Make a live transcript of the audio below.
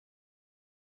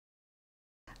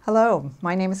Hello,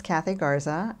 my name is Kathy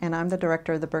Garza, and I'm the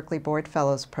director of the Berkeley Board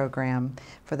Fellows program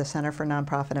for the Center for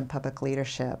Nonprofit and Public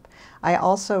Leadership. I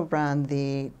also run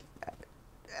the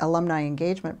Alumni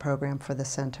Engagement Program for the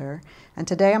center, and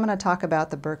today I'm going to talk about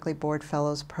the Berkeley Board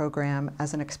Fellows program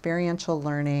as an experiential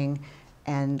learning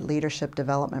and leadership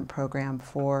development program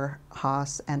for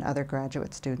Haas and other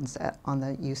graduate students on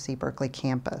the UC Berkeley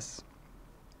campus.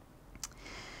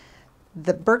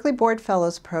 The Berkeley Board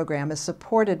Fellows program is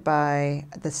supported by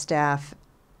the staff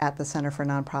at the Center for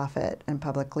Nonprofit and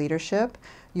Public Leadership.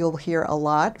 You'll hear a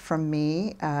lot from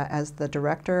me as the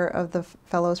director of the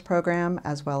Fellows program,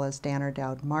 as well as Danner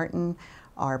Dowd-Martin,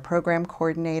 our program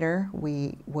coordinator.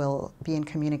 We will be in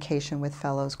communication with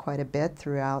Fellows quite a bit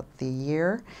throughout the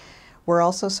year. We're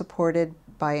also supported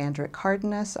by Andrick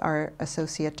Cardenas, our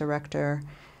associate director,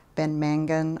 Ben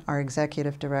Mangan, our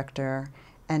executive director,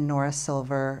 and Nora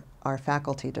Silver, our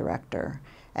faculty director.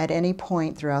 At any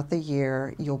point throughout the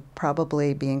year, you'll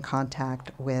probably be in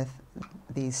contact with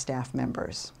these staff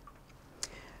members.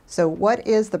 So what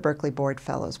is the Berkeley Board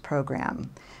Fellows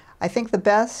program? I think the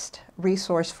best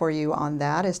resource for you on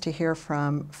that is to hear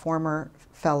from former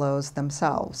fellows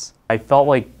themselves. I felt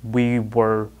like we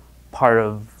were part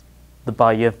of the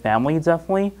Bahia family,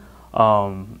 definitely,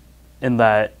 in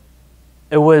that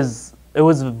it was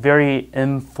a very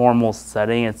informal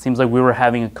setting. It seems like we were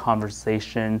having a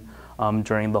conversation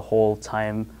during the whole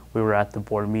time we were at the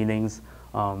board meetings.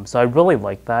 So I really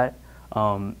like that.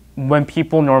 When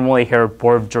people normally hear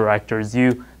board of directors,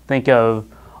 you think of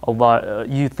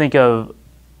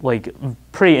like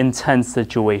pretty intense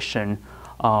situation.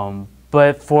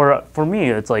 But for me,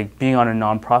 it's like being on a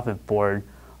nonprofit board.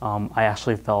 I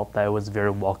actually felt that it was a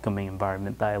very welcoming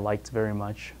environment that I liked very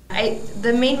much.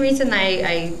 The main reason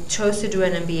I chose to do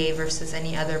an MBA versus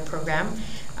any other program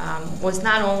was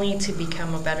not only to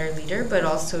become a better leader, but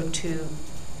also to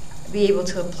be able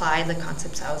to apply the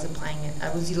concepts I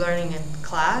was learning in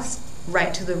class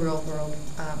right to the real world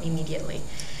immediately.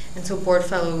 And so Board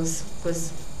Fellows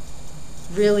was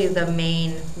really the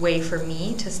main way for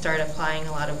me to start applying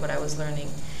a lot of what I was learning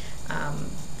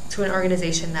to an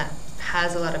organization that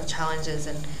has a lot of challenges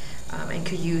and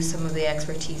could use some of the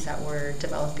expertise that we're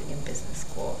developing in business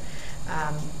school.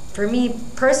 For me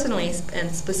personally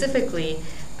and specifically,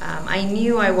 I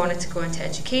knew I wanted to go into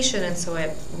education, and so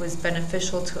it was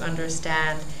beneficial to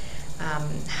understand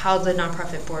how the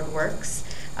nonprofit board works,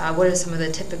 what are some of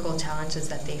the typical challenges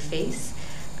that they face,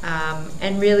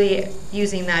 and really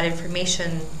using that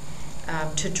information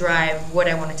to drive what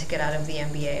I wanted to get out of the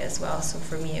MBA as well. So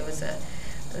for me, it was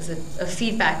a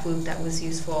feedback loop that was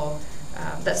useful,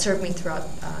 that served me throughout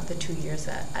the 2 years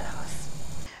at Haas.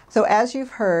 So as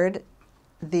you've heard,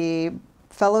 the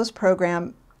Fellows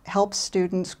program helps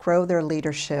students grow their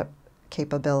leadership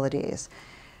capabilities.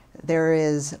 There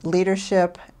is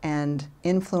leadership and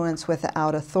influence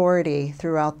without authority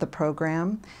throughout the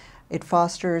program. It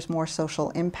fosters more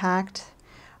social impact,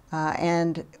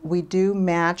 and we do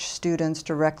match students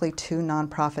directly to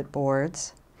nonprofit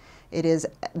boards. It is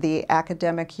the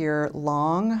academic year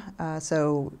long,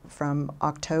 so from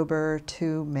October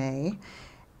to May,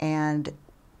 and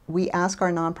we ask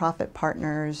our nonprofit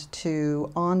partners to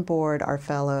onboard our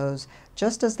fellows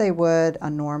just as they would a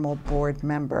normal board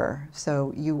member.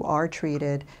 So you are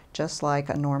treated just like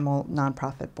a normal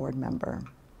nonprofit board member.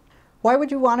 Why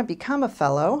would you want to become a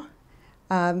fellow?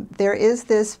 There is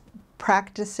this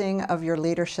practicing of your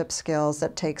leadership skills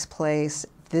that takes place.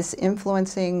 This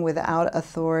influencing without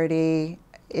authority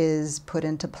is put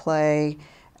into play.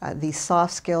 These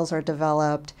soft skills are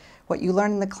developed. What you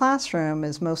learn in the classroom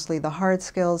is mostly the hard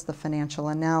skills, the financial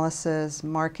analysis,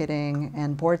 marketing,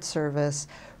 and board service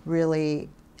really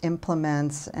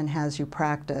implements and has you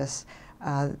practice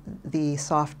the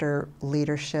softer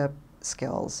leadership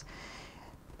skills.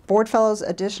 Board Fellows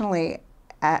additionally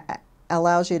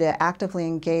allows you to actively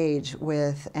engage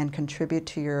with and contribute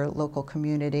to your local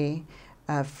community,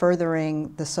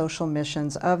 furthering the social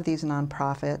missions of these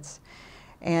nonprofits.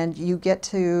 And you get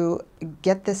to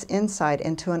get this insight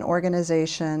into an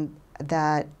organization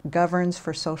that governs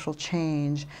for social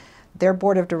change. Their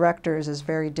board of directors is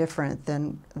very different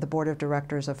than the board of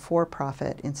directors of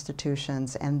for-profit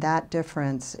institutions, and that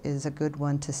difference is a good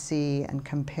one to see and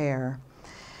compare.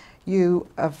 You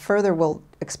further will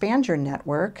expand your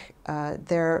network.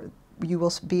 You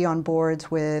will be on boards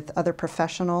with other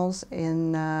professionals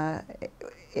in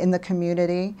the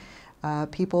community,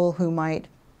 people who might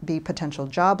be potential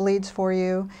job leads for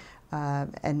you,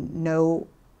 and know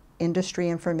industry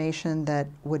information that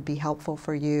would be helpful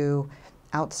for you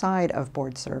outside of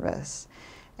board service.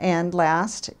 And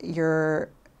last, your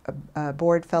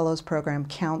Board Fellows program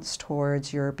counts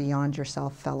towards your Beyond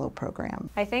Yourself Fellow program?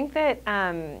 I think that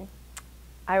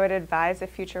I would advise a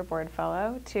future board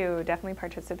fellow to definitely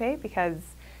participate, because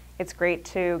it's great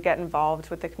to get involved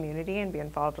with the community and be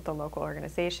involved with the local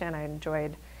organization. I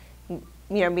enjoyed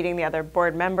meeting the other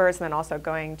board members, and then also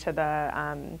going to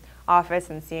the office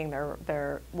and seeing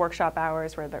their workshop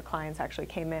hours where their clients actually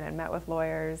came in and met with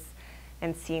lawyers,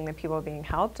 and seeing the people being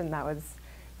helped, and that was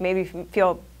made me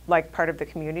feel like part of the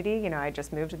community. I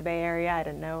just moved to the Bay Area, I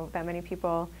didn't know that many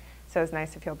people, so it was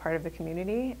nice to feel part of the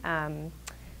community.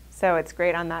 So it's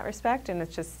great on that respect, and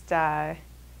it's just,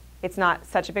 it's not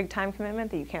such a big time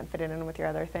commitment that you can't fit it in with your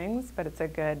other things, but it's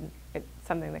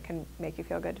something that can make you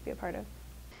feel good to be a part of.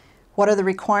 What are the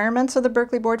requirements of the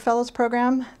Berkeley Board Fellows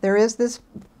program? There is this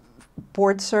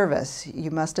board service.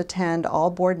 You must attend all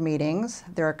board meetings.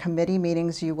 There are committee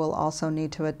meetings you will also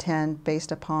need to attend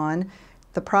based upon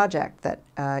the project that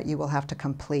you will have to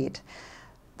complete.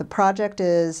 The project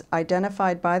is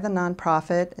identified by the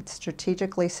nonprofit. It's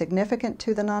strategically significant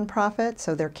to the nonprofit,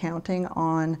 so they're counting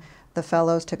on the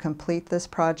fellows to complete this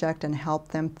project and help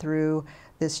them through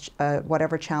this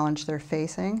whatever challenge they're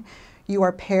facing. You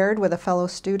are paired with a fellow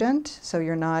student, so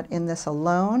you're not in this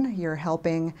alone. You're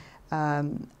helping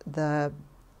the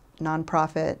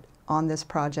nonprofit on this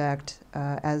project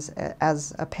as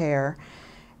a pair.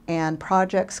 And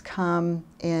projects come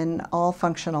in all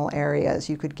functional areas.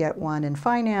 You could get one in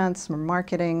finance,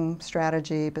 marketing,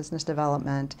 strategy, business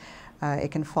development.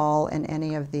 It can fall in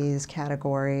any of these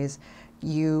categories.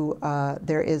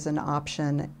 There is an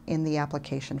option in the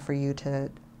application for you to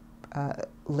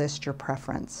list your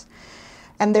preference.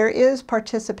 And there is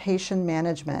participation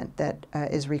management that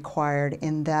is required,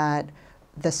 in that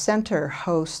the center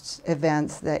hosts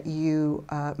events that you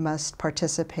must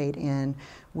participate in.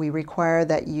 We require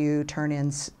that you turn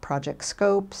in project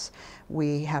scopes.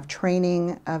 We have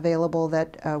training available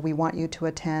that we want you to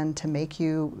attend to make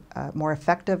you more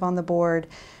effective on the board.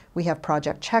 We have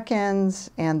project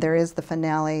check-ins, and there is the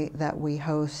finale that we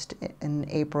host in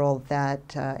April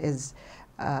that is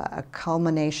a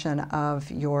culmination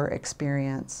of your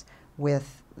experience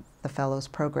with the Fellows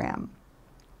program.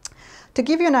 To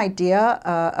give you an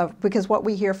idea because what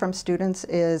we hear from students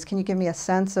is, can you give me a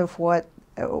sense of where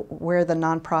the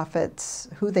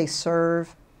nonprofits, who they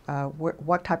serve,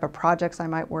 what type of projects I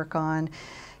might work on?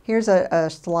 Here's a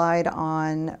slide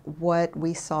on what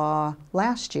we saw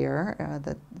last year,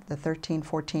 the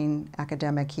 13-14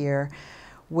 academic year,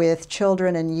 with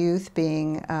children and youth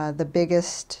being the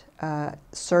biggest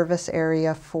service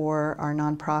area for our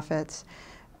nonprofits,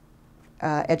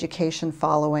 education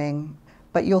following.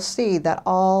 But you'll see that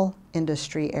all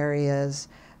industry areas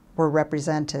were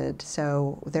represented,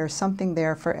 so there's something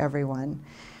there for everyone.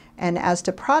 And as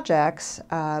to projects,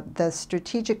 the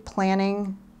strategic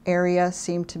planning area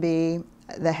seemed to be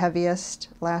the heaviest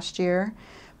last year.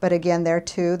 But again, there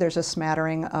too, there's a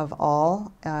smattering of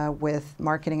all, with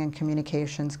marketing and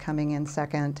communications coming in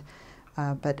second,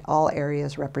 but all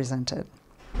areas represented.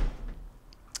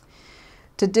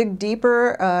 To dig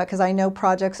deeper, because I know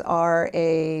projects are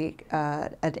a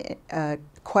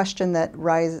question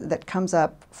that comes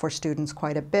up for students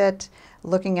quite a bit.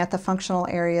 Looking at the functional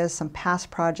areas, some past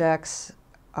projects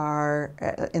are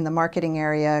in the marketing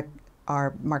area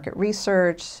are market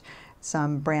research,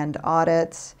 some brand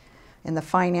audits. In the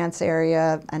finance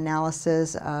area,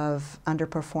 analysis of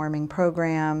underperforming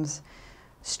programs,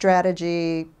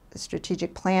 strategic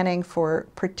planning for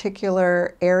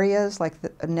particular areas like the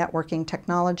networking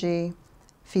technology,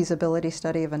 feasibility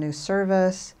study of a new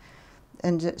service,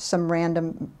 and some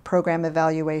random program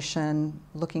evaluation,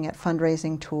 looking at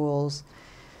fundraising tools.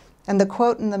 And the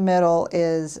quote in the middle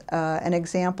is an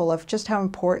example of just how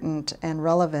important and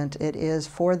relevant it is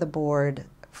for the board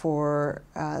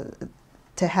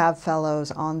to have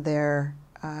fellows on their,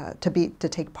 to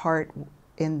take part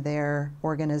in their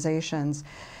organizations.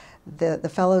 The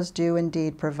fellows do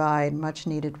indeed provide much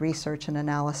needed research and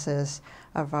analysis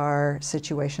of our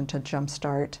situation to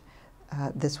jumpstart.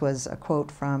 This was a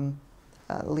quote from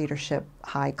Leadership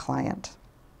High client.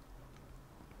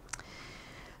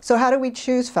 So how do we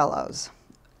choose fellows?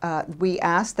 We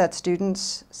ask that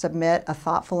students submit a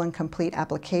thoughtful and complete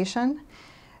application.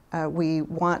 We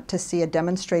want to see a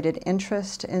demonstrated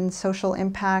interest in social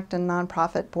impact and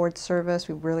nonprofit board service.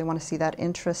 We really want to see that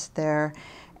interest there,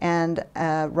 and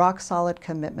a rock-solid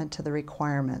commitment to the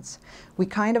requirements. We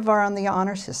kind of are on the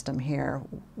honor system here.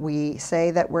 We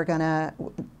say that we're gonna,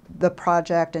 the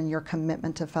project and your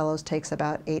commitment to fellows takes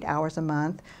about 8 hours a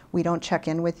month. We don't check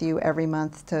in with you every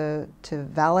month to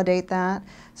validate that.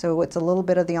 So it's a little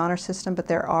bit of the honor system, but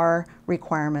there are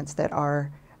requirements that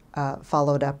are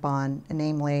followed up on,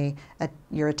 namely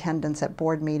your attendance at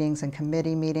board meetings and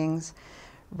committee meetings,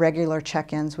 regular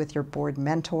check-ins with your board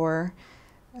mentor,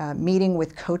 meeting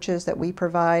with coaches that we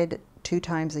provide 2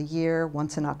 times a year,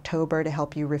 once in October to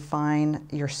help you refine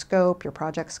your scope, your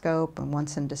project scope, and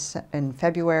once in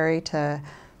February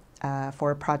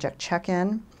for a project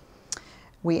check-in.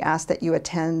 We ask that you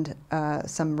attend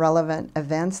some relevant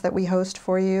events that we host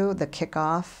for you, the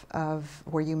kickoff of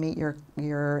where you meet your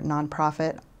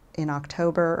nonprofit in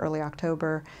October, early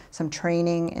October, some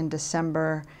training in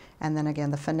December, and then again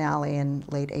the finale in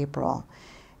late April.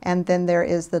 And then there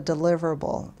is the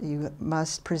deliverable. You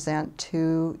must present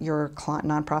to your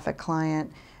nonprofit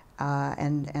client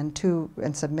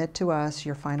and submit to us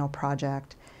your final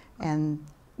project. And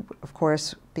of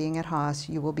course, being at Haas,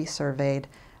 you will be surveyed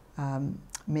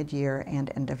mid-year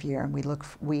and end of year.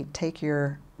 We take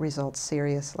your results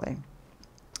seriously.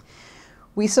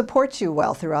 We support you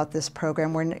well throughout this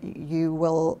program, where you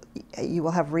will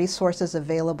have resources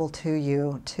available to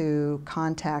you to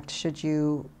contact should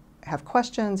you have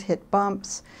questions, hit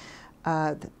bumps.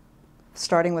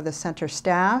 Starting with the center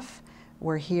staff,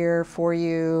 we're here for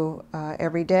you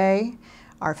every day.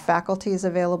 Our faculty is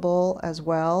available as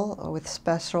well with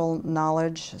specialized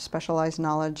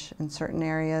knowledge in certain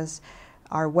areas.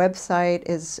 Our website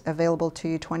is available to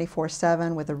you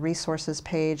 24/7 with a resources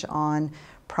page on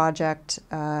project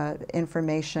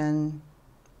information,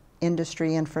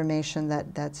 industry information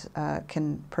that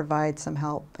can provide some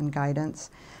help and guidance.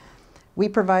 We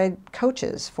provide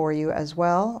coaches for you as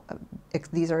well.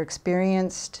 These are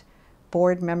experienced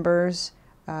board members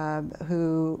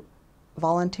who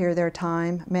volunteer their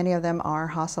time. Many of them are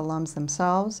Haas alums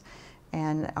themselves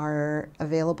and are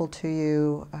available to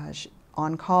you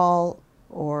on call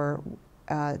or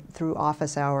through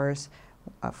office hours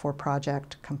for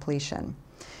project completion.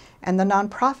 And the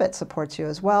nonprofit supports you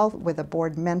as well with a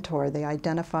board mentor. They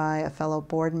identify a fellow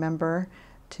board member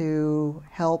to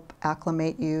help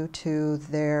acclimate you to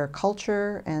their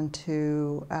culture and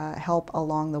to help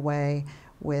along the way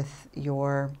with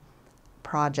your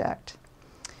project.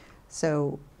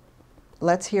 So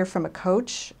let's hear from a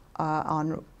coach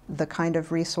on the kind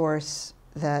of resource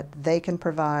that they can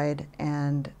provide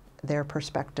and their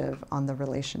perspective on the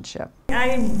relationship.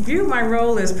 I view my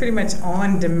role as pretty much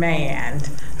on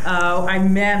demand. I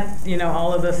met,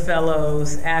 all of the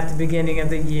fellows at the beginning of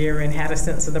the year and had a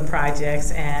sense of the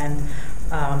projects and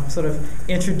sort of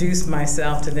introduced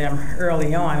myself to them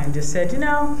early on and just said,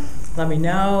 let me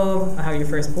know how your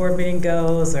first board meeting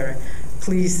goes, or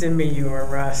please send me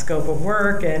your scope of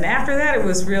work. And after that, it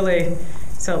was really,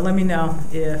 so let me know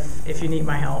if you need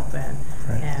my help.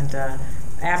 And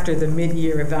after the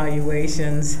mid-year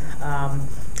evaluations,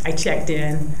 I checked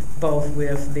in both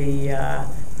with the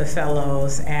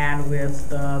fellows and with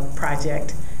the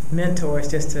project mentors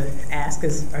just to ask,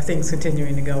 are things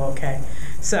continuing to go okay?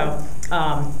 So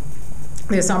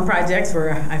there's some projects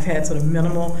where I've had sort of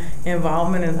minimal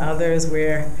involvement, and others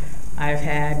where I've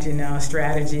had,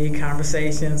 strategy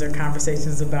conversations or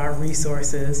conversations about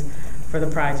resources for the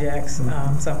projects.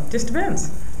 So it just depends.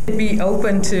 Be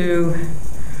open to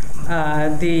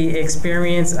the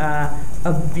experience,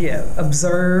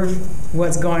 observe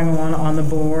what's going on the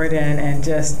board, and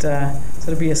just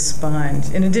sort of be a sponge.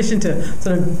 In addition to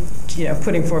sort of,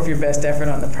 putting forth your best effort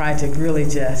on the project, really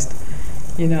just,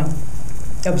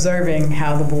 observing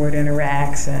how the board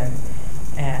interacts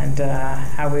and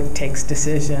how it takes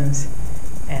decisions,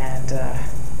 and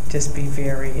just be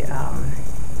very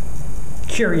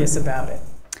curious about it.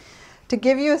 To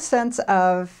give you a sense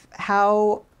of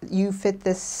how you fit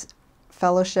this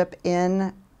fellowship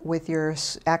in with your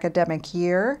academic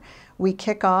year, we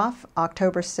kick off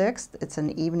October 6th. It's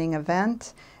an evening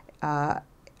event.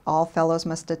 All fellows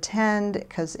must attend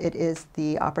because it is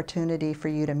the opportunity for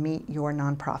you to meet your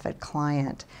nonprofit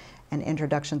client. And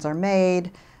introductions are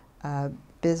made,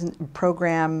 business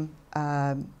program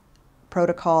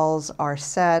protocols are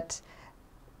set,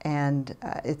 and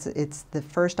it's the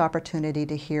first opportunity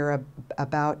to hear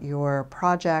about your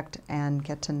project and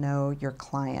get to know your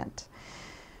client.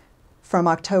 From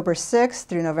October 6th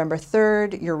through November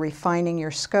 3rd, you're refining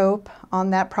your scope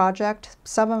on that project.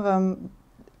 Some of them,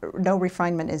 no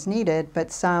refinement is needed, but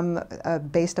some,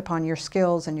 based upon your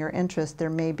skills and your interest, there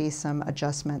may be some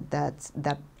adjustment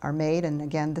that are made. And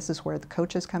again, this is where the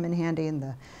coaches come in handy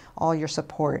and all your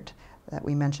support that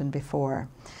we mentioned before.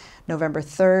 November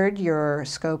 3rd, your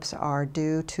scopes are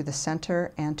due to the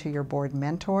center and to your board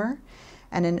mentor.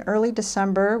 And in early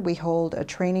December, we hold a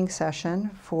training session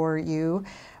for you.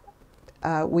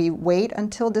 We wait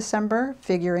until December,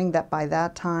 figuring that by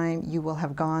that time you will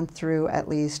have gone through at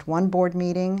least one board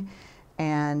meeting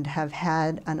and have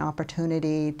had an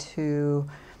opportunity to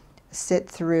sit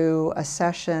through a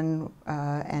session,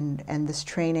 and this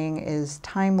training is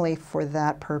timely for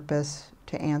that purpose,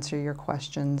 to answer your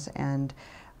questions and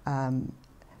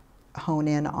hone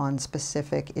in on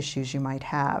specific issues you might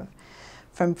have.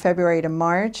 From February to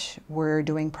March, we're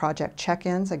doing project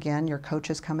check-ins. Again, your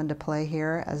coaches come into play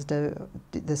here, as do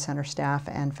the center staff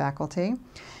and faculty.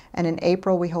 And in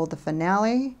April, we hold the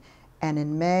finale, and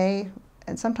in May,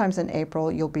 and sometimes in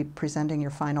April, you'll be presenting your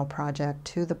final project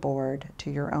to the board, to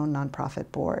your own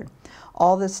nonprofit board.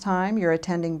 All this time, you're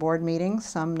attending board meetings.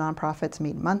 Some nonprofits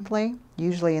meet monthly,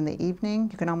 usually in the evening.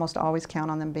 You can almost always count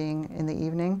on them being in the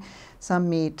evening. Some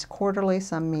meet quarterly,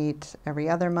 some meet every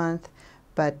other month,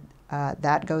 but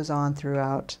that goes on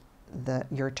throughout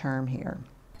your term here.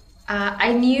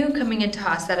 I knew coming into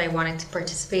Haas that I wanted to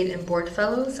participate in Board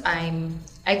Fellows.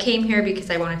 I came here because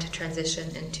I wanted to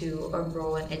transition into a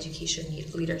role in education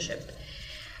leadership.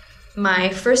 My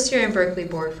first year in Berkeley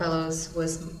Board Fellows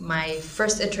was my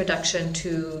first introduction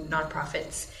to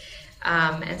nonprofits.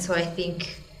 And so I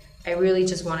think I really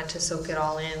just wanted to soak it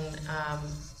all in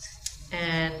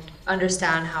and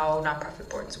understand how nonprofit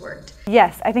boards worked.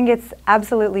 Yes, I think it's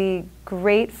absolutely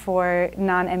great for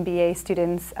non-MBA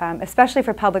students, especially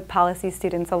for public policy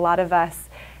students. A lot of us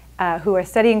who are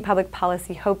studying public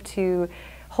policy hope to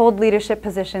hold leadership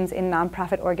positions in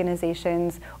nonprofit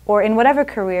organizations or in whatever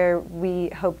career we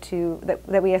hope to,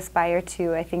 that we aspire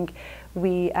to. I think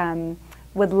we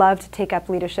would love to take up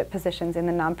leadership positions in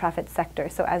the nonprofit sector.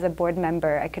 So as a board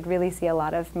member, I could really see a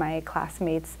lot of my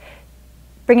classmates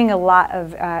bringing a lot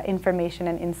of information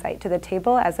and insight to the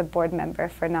table as a board member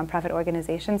for a nonprofit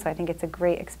organization. So I think it's a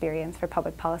great experience for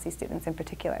public policy students in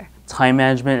particular. Time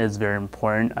management is very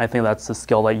important. I think that's a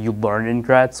skill that you learn in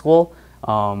grad school.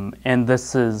 And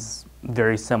this is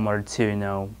very similar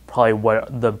to, probably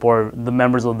what the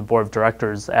members of the board of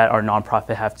directors at our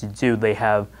nonprofit have to do. They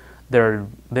have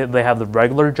they have the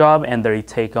regular job, and they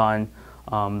take on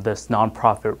this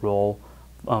nonprofit role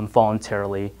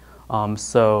voluntarily.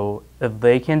 So if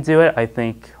they can do it, I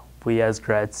think we as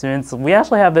grad students, we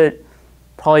actually have it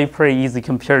probably pretty easy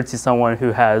compared to someone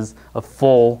who has a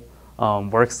full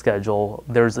work schedule.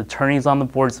 There's attorneys on the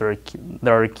board, so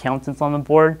there are accountants on the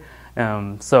board.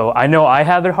 So I know I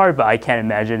have it hard, but I can't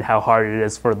imagine how hard it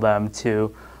is for them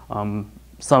to,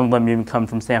 some of them even come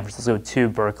from San Francisco to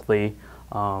Berkeley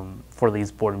for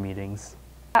these board meetings.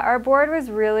 Our board was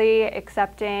really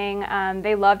accepting.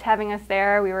 They loved having us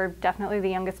there. We were definitely the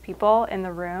youngest people in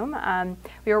the room.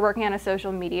 We were working on a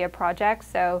social media project,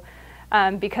 so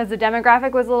because the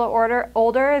demographic was a little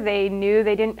older, they knew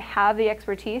they didn't have the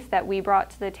expertise that we brought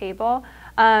to the table.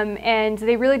 And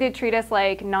they really did treat us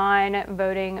like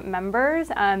non-voting members.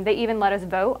 They even let us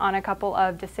vote on a couple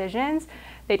of decisions.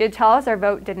 They did tell us our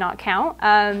vote did not count,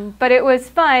 but it was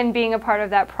fun being a part of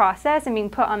that process and being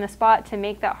put on the spot to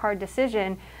make that hard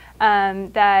decision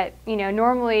that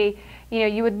normally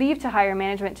you would leave to higher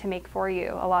management to make for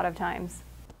you a lot of times.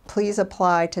 Please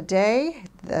apply today.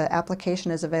 The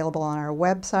application is available on our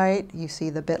website. You see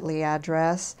the bit.ly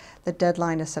address. The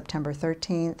deadline is September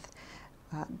 13th.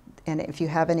 And if you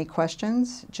have any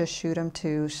questions, just shoot them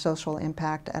to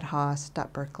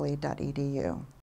socialimpact@haas.berkeley.edu.